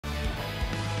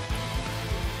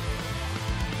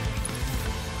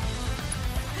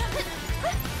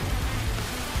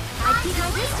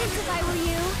my distance if I were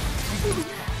you.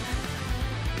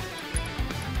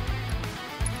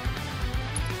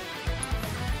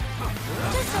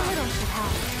 Just a little should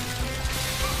help.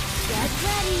 Get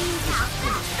ready.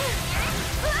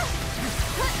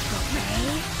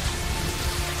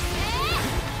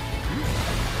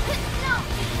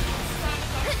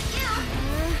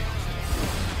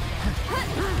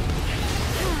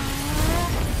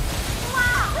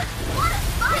 Wow! What a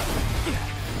fight!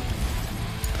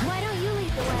 Why don't you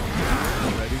lead the way?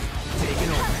 Ready?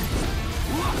 Taking over.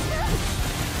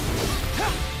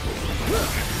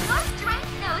 Your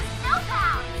strength knows no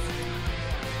bounds!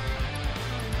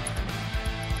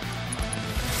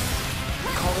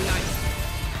 Calling ice.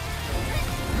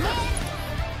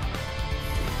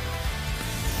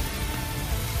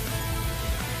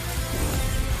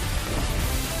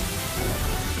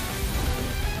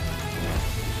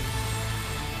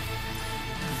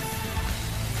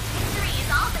 Victory is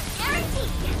all but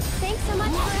guaranteed! Thanks so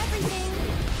much for everything.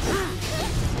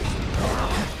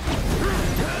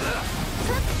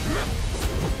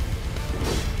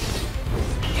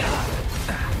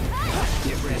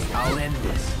 Get ready. I'll end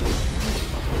this.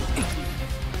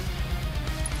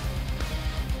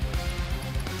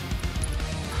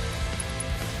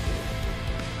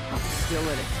 Still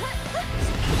in it.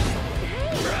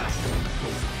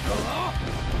 Come on!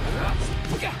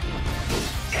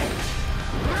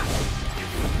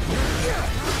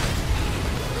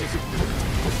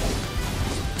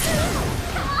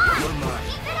 You're mine.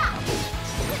 Keep it up!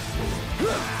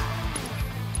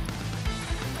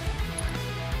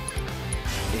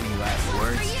 Any last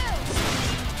words? For you.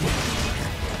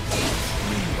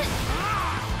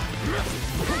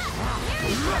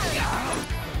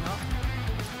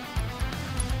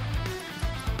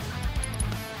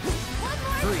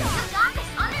 Three. You got this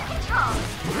under control!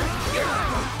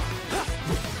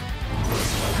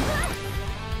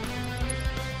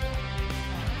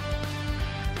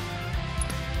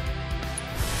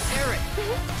 Eric!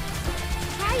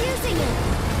 Try using it.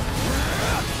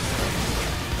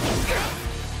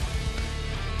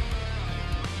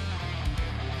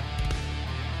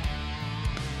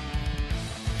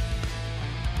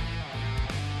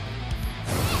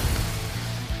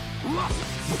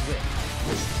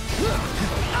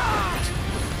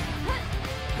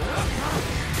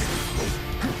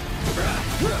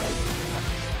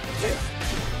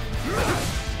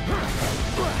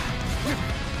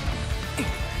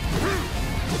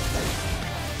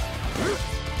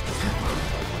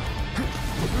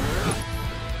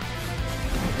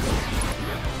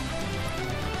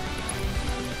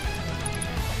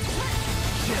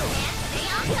 Stay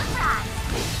on surprise!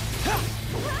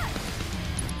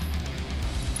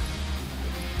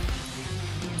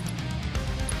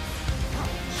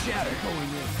 Shatter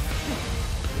going in.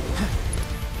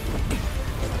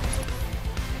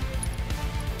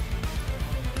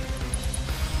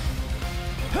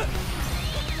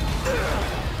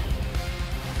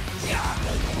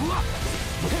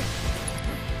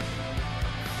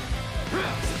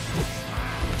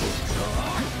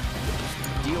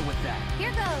 Deal with that.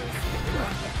 Here goes.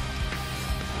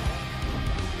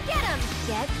 Get him.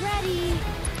 Get ready.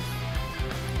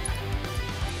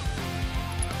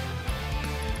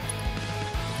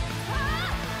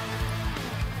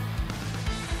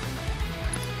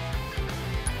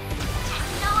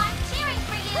 No, I'm cheering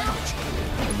for you!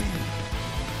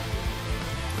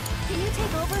 Can you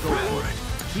take over Go for me? for it.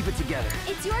 Keep it together.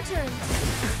 It's your turn.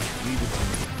 Leave it to me.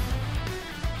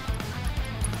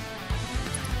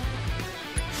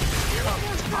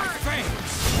 My fangs!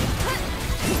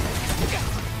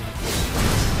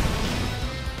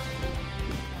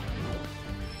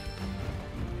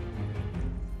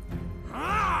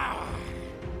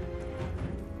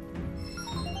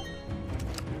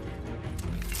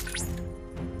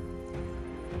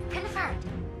 Confirmed.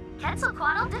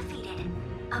 Quetzalcoatl defeated.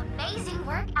 Amazing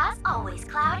work as always,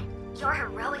 Cloud. Your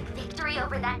heroic victory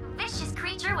over that vicious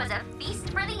creature was a feast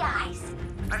for the eyes.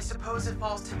 I suppose it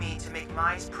falls to me to make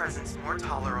Mai's presence more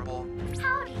tolerable.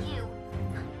 How do you...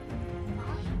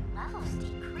 Volume levels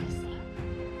decreasing?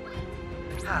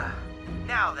 Wait.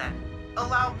 Now then,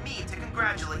 allow me to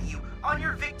congratulate you on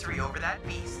your victory over that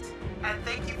beast. And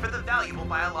thank you for the valuable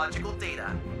biological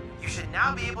data. You should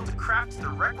now be able to craft the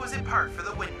requisite part for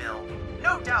the windmill.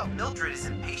 No doubt Mildred is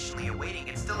impatiently awaiting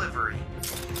its delivery.